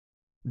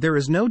There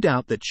is no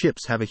doubt that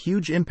chips have a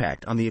huge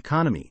impact on the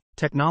economy,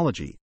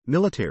 technology,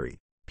 military,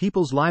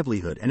 people's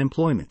livelihood and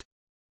employment.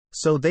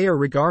 So they are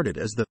regarded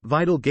as the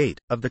vital gate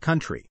of the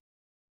country.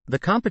 The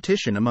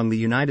competition among the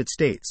United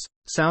States,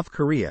 South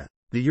Korea,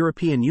 the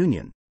European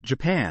Union,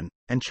 Japan,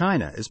 and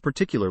China is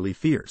particularly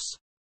fierce.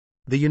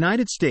 The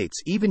United States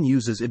even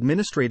uses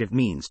administrative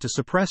means to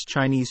suppress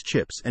Chinese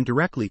chips and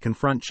directly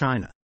confront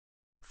China.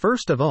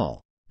 First of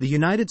all, the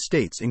United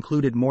States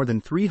included more than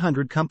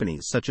 300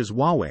 companies such as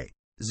Huawei,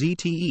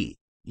 ZTE,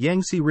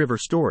 Yangtze River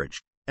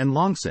Storage, and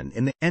Longsun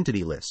in the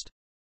entity list.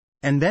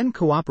 And then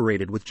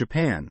cooperated with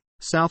Japan,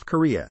 South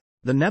Korea,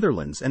 the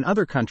Netherlands and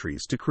other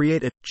countries to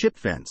create a chip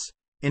fence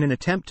in an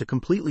attempt to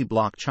completely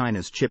block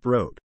China's chip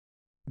road.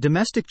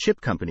 Domestic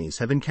chip companies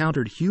have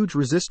encountered huge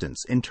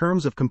resistance in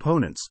terms of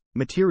components,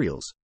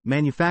 materials,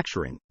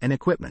 manufacturing, and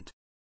equipment.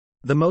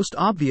 The most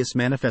obvious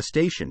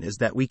manifestation is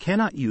that we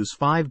cannot use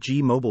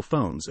 5G mobile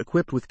phones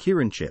equipped with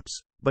Kirin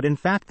chips, but in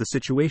fact the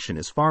situation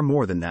is far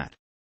more than that.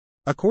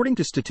 According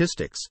to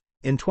statistics,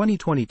 in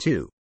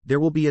 2022, there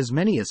will be as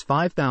many as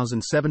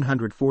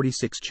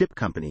 5,746 chip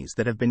companies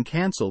that have been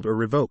cancelled or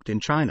revoked in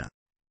China,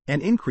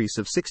 an increase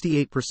of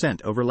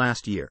 68% over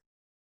last year.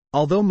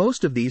 Although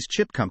most of these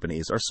chip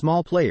companies are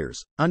small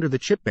players, under the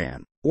chip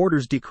ban,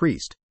 orders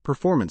decreased,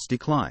 performance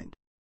declined.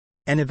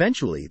 And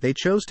eventually they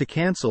chose to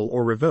cancel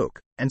or revoke,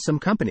 and some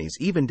companies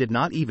even did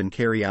not even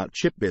carry out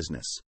chip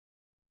business.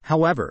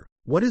 However,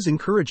 what is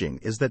encouraging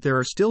is that there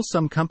are still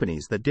some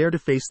companies that dare to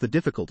face the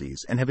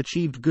difficulties and have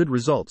achieved good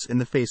results in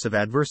the face of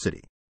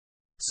adversity,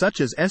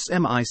 such as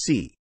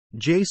SMIC,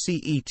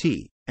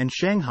 JCET, and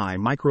Shanghai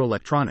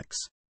Microelectronics.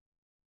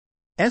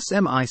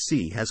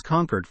 SMIC has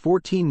conquered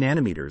 14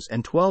 nanometers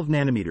and 12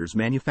 nanometers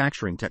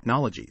manufacturing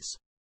technologies,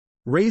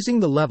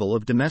 raising the level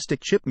of domestic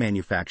chip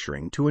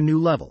manufacturing to a new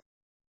level.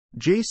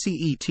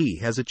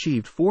 JCET has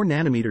achieved 4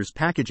 nanometers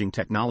packaging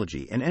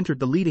technology and entered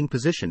the leading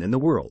position in the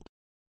world.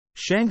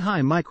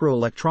 Shanghai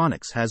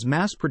Microelectronics has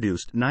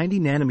mass-produced 90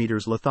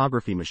 nanometers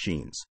lithography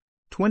machines.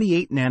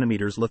 28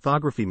 nanometers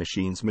lithography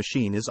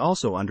machine is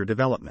also under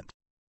development.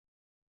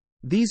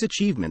 These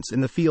achievements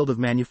in the field of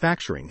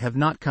manufacturing have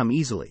not come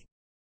easily,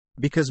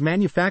 because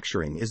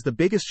manufacturing is the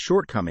biggest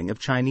shortcoming of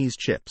Chinese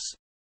chips.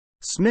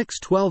 SMIC's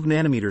 12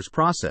 nanometers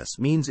process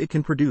means it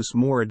can produce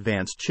more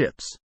advanced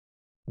chips,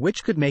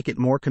 which could make it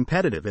more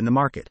competitive in the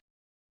market.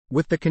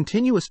 With the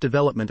continuous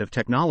development of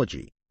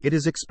technology, it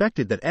is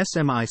expected that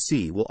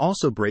SMIC will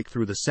also break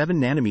through the 7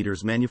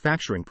 nanometers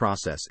manufacturing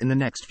process in the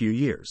next few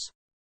years.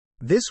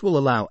 This will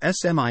allow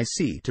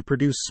SMIC to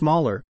produce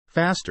smaller,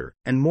 faster,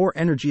 and more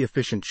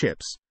energy-efficient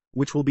chips,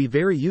 which will be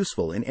very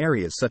useful in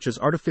areas such as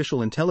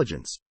artificial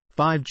intelligence,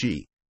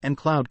 5G, and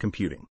cloud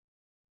computing.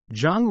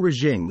 Zhang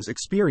Rijing's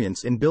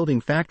experience in building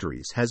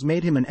factories has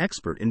made him an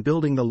expert in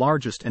building the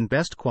largest and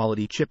best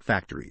quality chip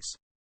factories.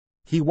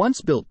 He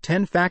once built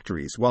 10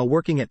 factories while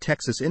working at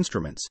Texas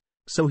Instruments,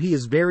 so he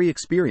is very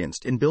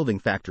experienced in building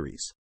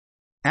factories.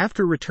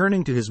 After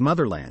returning to his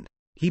motherland,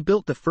 he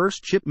built the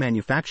first chip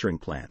manufacturing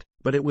plant,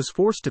 but it was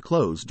forced to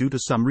close due to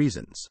some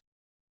reasons.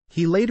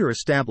 He later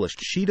established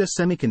Shida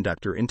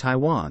Semiconductor in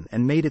Taiwan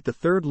and made it the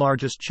third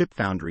largest chip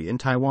foundry in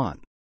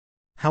Taiwan.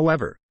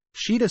 However,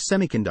 Shida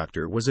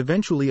Semiconductor was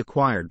eventually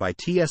acquired by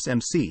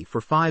TSMC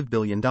for $5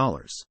 billion.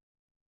 Zhang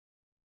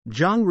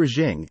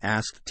Rijing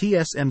asked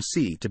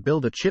TSMC to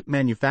build a chip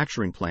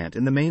manufacturing plant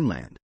in the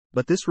mainland,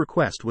 but this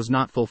request was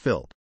not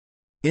fulfilled.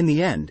 In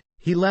the end,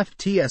 he left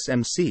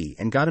TSMC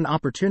and got an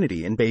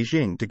opportunity in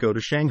Beijing to go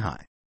to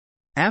Shanghai.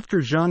 After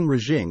Zhang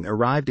Rijing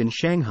arrived in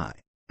Shanghai,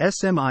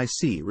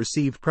 SMIC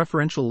received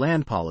preferential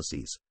land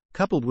policies,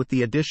 coupled with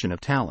the addition of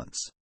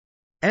talents.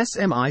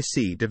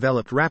 SMIC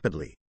developed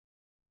rapidly.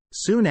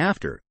 Soon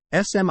after,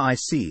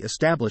 SMIC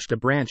established a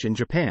branch in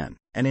Japan,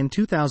 and in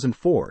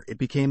 2004 it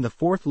became the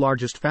 4th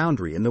largest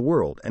foundry in the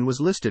world and was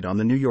listed on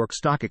the New York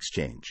Stock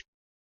Exchange.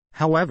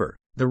 However,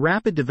 the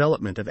rapid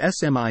development of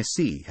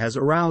SMIC has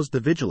aroused the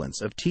vigilance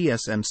of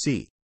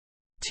TSMC.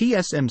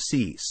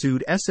 TSMC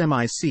sued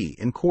SMIC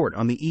in court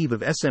on the eve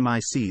of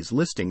SMIC's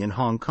listing in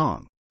Hong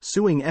Kong,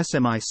 suing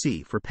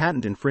SMIC for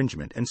patent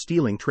infringement and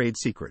stealing trade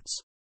secrets.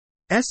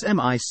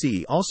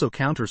 SMIC also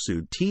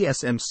countersued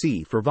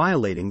TSMC for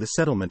violating the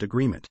settlement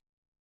agreement.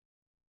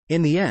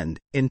 In the end,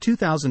 in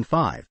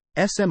 2005,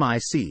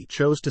 SMIC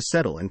chose to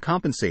settle and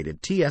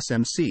compensated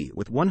TSMC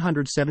with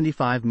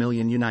 $175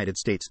 million United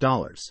States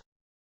dollars.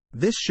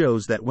 This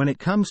shows that when it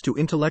comes to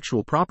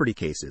intellectual property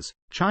cases,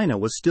 China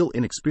was still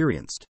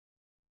inexperienced.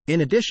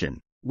 In addition,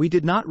 we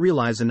did not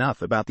realize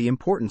enough about the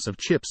importance of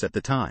chips at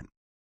the time.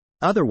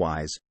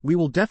 Otherwise, we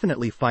will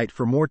definitely fight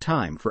for more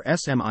time for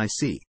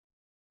SMIC.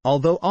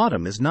 Although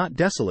autumn is not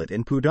desolate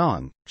in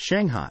Pudong,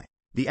 Shanghai,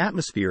 the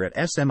atmosphere at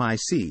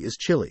SMIC is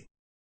chilly.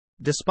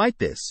 Despite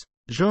this,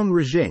 Zhang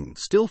Rijing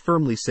still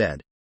firmly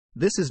said,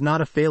 "This is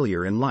not a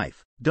failure in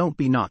life, don't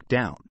be knocked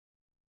down."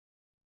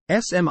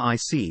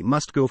 SMIC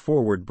must go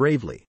forward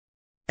bravely.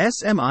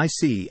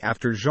 SMIC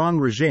after Zhang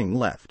Rijing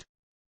left.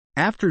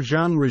 After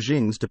Zhang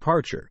Rijing's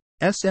departure,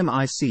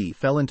 SMIC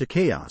fell into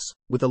chaos,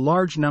 with a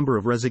large number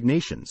of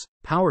resignations,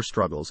 power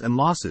struggles and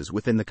losses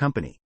within the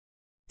company.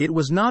 It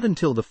was not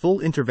until the full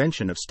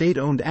intervention of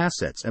state-owned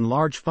assets and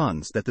large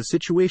funds that the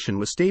situation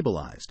was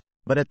stabilized,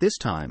 but at this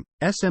time,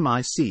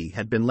 SMIC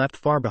had been left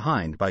far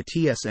behind by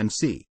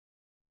TSMC.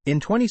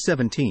 In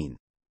 2017,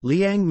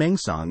 Liang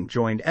Mengsong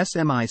joined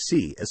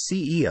SMIC as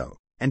CEO,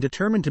 and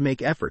determined to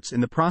make efforts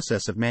in the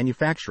process of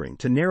manufacturing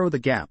to narrow the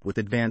gap with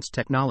advanced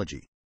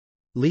technology.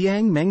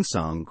 Liang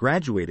Mengsong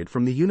graduated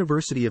from the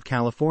University of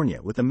California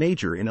with a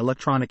major in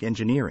electronic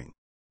engineering.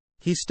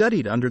 He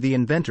studied under the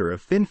inventor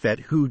of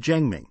FinFET Hu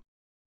Zhengming.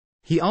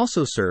 He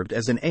also served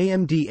as an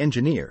AMD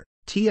engineer,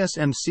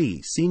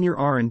 TSMC senior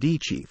R&D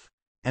chief,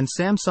 and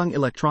Samsung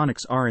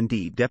Electronics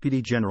R&D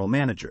deputy general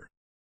manager.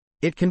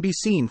 It can be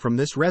seen from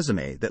this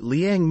resume that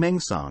Liang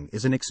Mengsong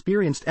is an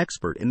experienced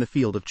expert in the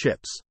field of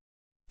chips.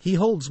 He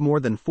holds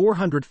more than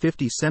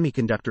 450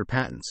 semiconductor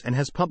patents and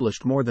has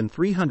published more than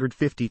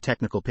 350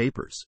 technical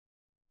papers.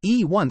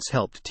 He once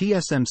helped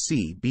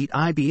TSMC beat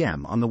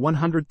IBM on the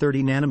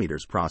 130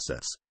 nanometers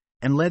process,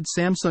 and led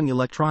Samsung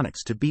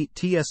Electronics to beat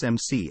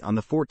TSMC on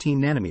the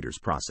 14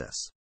 nanometers process.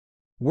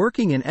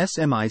 Working in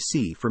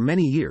SMIC for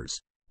many years,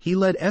 he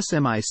led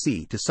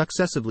SMIC to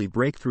successively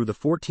break through the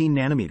 14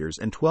 nanometers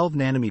and 12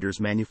 nanometers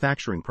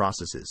manufacturing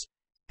processes,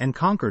 and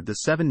conquered the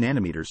 7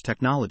 nanometers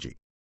technology.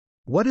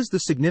 What is the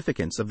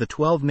significance of the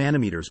 12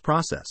 nanometers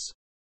process?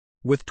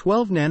 With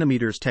 12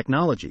 nanometers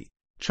technology,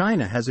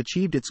 China has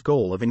achieved its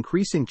goal of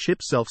increasing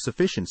chip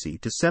self-sufficiency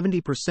to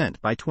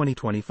 70% by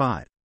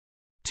 2025.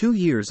 2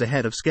 years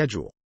ahead of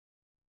schedule.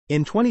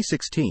 In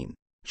 2016,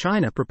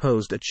 China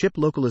proposed a chip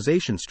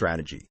localization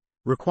strategy,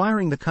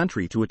 requiring the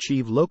country to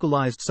achieve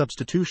localized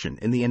substitution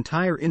in the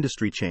entire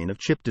industry chain of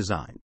chip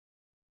design,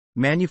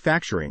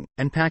 manufacturing,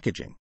 and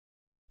packaging.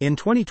 In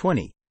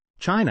 2020,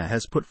 China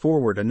has put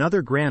forward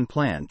another grand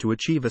plan to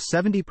achieve a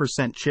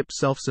 70% chip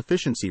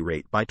self-sufficiency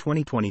rate by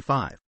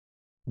 2025,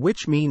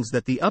 which means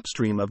that the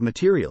upstream of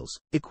materials,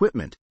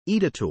 equipment,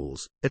 EDA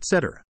tools,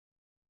 etc.,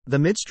 the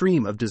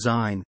midstream of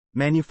design,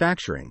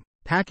 manufacturing,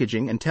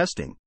 packaging and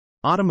testing,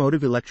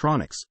 automotive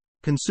electronics,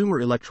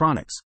 consumer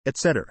electronics,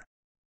 etc.,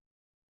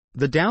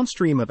 the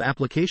downstream of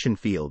application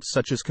fields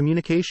such as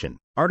communication,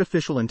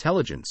 artificial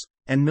intelligence,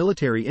 and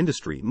military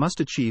industry must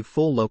achieve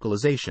full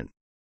localization.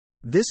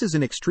 This is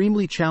an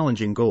extremely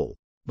challenging goal,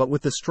 but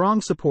with the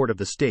strong support of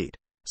the state,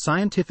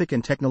 scientific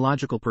and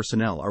technological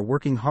personnel are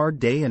working hard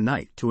day and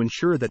night to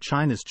ensure that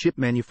China's chip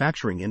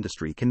manufacturing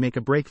industry can make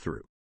a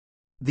breakthrough.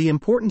 The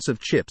importance of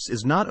chips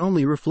is not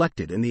only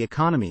reflected in the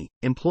economy,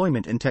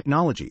 employment and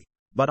technology,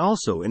 but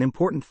also in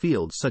important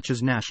fields such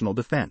as national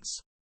defense,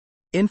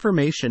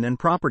 information and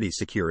property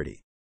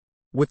security.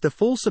 With the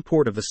full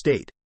support of the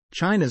state,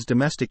 China's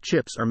domestic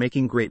chips are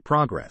making great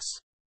progress.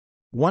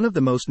 One of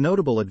the most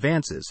notable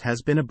advances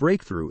has been a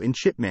breakthrough in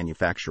chip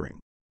manufacturing.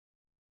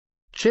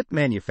 Chip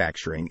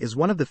manufacturing is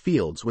one of the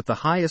fields with the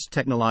highest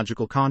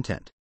technological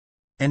content,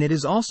 and it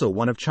is also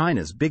one of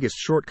China's biggest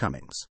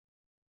shortcomings.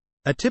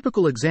 A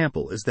typical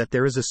example is that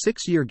there is a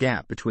 6-year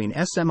gap between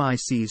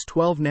SMIC's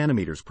 12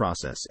 nanometers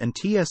process and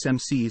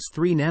TSMC's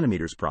 3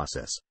 nanometers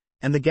process,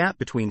 and the gap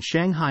between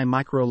Shanghai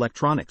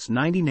Microelectronics'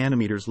 90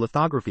 nanometers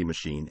lithography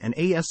machine and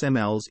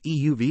ASML's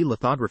EUV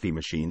lithography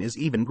machine is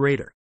even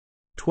greater.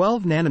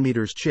 12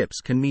 nanometers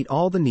chips can meet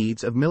all the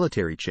needs of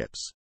military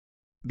chips.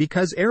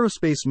 Because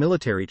aerospace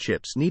military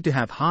chips need to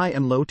have high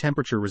and low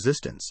temperature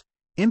resistance,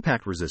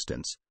 impact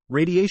resistance,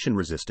 radiation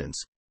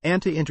resistance,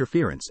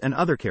 anti-interference and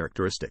other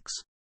characteristics.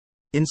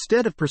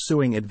 Instead of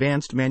pursuing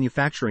advanced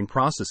manufacturing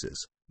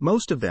processes,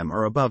 most of them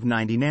are above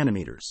 90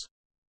 nanometers.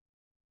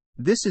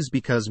 This is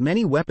because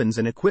many weapons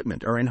and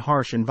equipment are in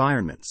harsh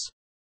environments,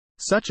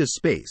 such as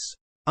space,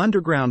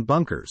 underground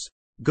bunkers,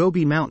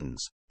 Gobi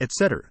Mountains,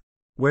 etc.,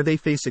 where they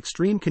face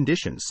extreme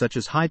conditions such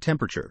as high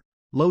temperature,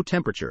 low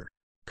temperature,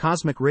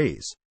 cosmic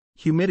rays,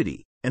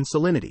 humidity, and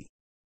salinity.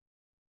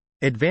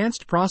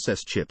 Advanced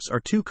process chips are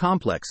too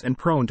complex and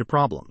prone to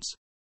problems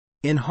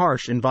in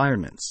harsh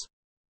environments.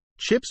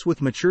 Chips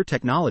with mature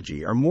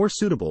technology are more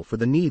suitable for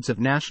the needs of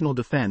national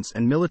defense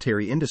and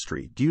military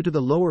industry due to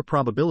the lower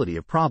probability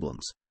of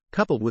problems,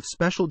 coupled with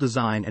special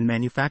design and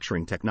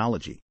manufacturing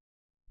technology.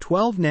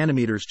 12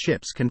 nanometers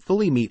chips can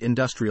fully meet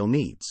industrial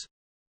needs.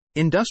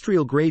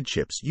 Industrial-grade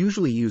chips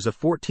usually use a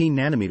 14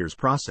 nanometers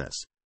process,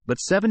 but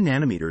 7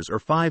 nanometers or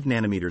 5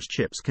 nanometers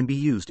chips can be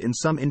used in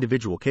some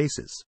individual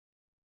cases.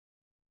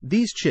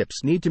 These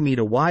chips need to meet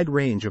a wide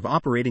range of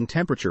operating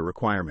temperature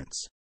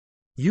requirements,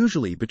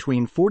 usually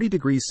between 40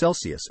 degrees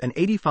Celsius and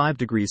 85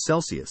 degrees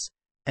Celsius,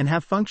 and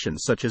have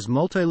functions such as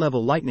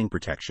multi-level lightning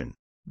protection,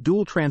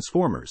 dual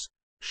transformers,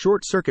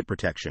 short-circuit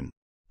protection,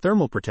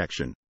 thermal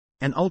protection,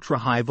 and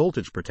ultra-high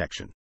voltage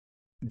protection.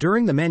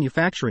 During the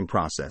manufacturing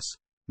process,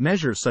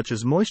 measures such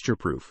as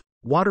moisture-proof,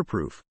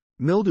 waterproof,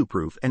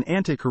 mildew-proof, and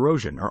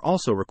anti-corrosion are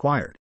also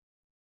required.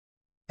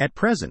 At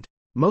present,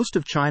 most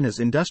of China's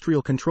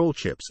industrial control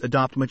chips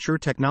adopt mature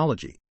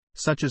technology,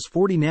 such as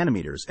 40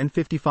 nanometers and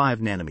 55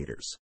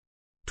 nanometers.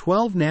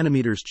 12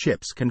 nanometers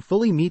chips can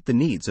fully meet the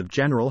needs of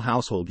general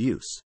household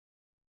use.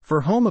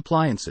 For home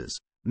appliances,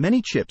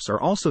 many chips are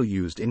also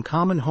used in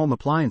common home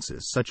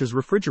appliances such as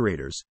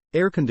refrigerators,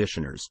 air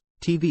conditioners,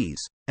 TVs,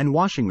 and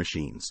washing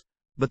machines,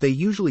 but they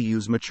usually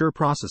use mature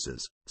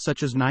processes,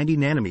 such as 90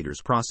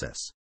 nanometers process.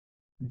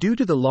 Due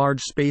to the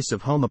large space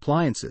of home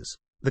appliances,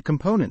 the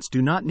components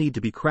do not need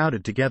to be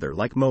crowded together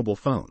like mobile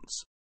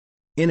phones.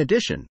 In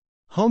addition,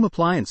 home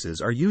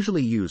appliances are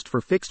usually used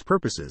for fixed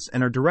purposes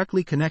and are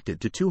directly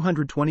connected to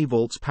 220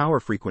 volts power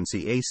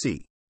frequency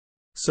AC.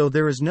 So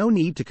there is no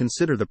need to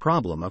consider the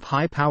problem of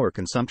high power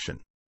consumption.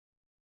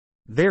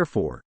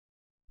 Therefore,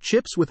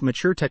 chips with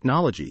mature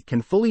technology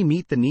can fully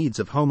meet the needs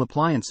of home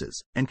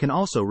appliances and can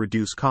also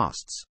reduce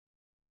costs.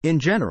 In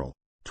general,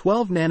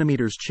 12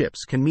 nanometers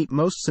chips can meet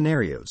most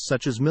scenarios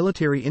such as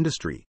military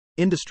industry,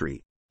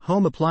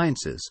 home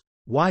appliances,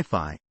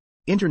 Wi-Fi,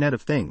 Internet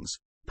of Things,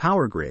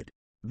 power grid,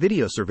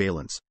 video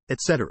surveillance,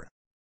 etc.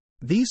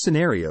 These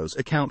scenarios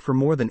account for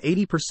more than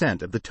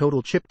 80% of the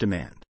total chip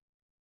demand.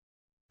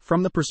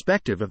 From the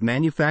perspective of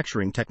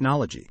manufacturing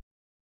technology,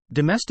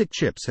 domestic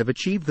chips have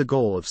achieved the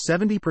goal of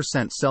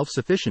 70%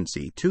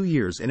 self-sufficiency 2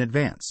 years in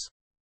advance.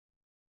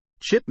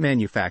 Chip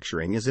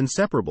manufacturing is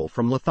inseparable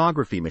from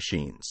lithography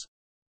machines.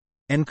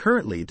 And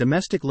currently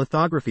domestic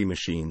lithography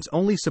machines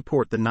only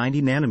support the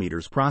 90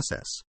 nanometers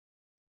process.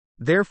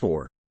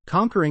 Therefore,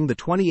 conquering the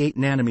 28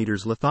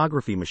 nanometers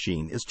lithography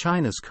machine is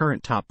China's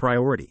current top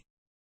priority.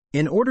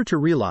 In order to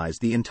realize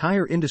the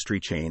entire industry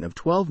chain of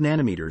 12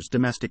 nanometers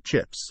domestic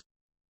chips.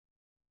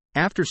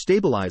 After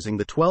stabilizing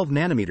the 12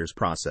 nanometers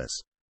process,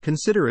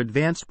 consider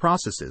advanced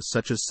processes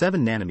such as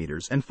 7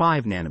 nanometers and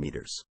 5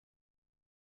 nanometers.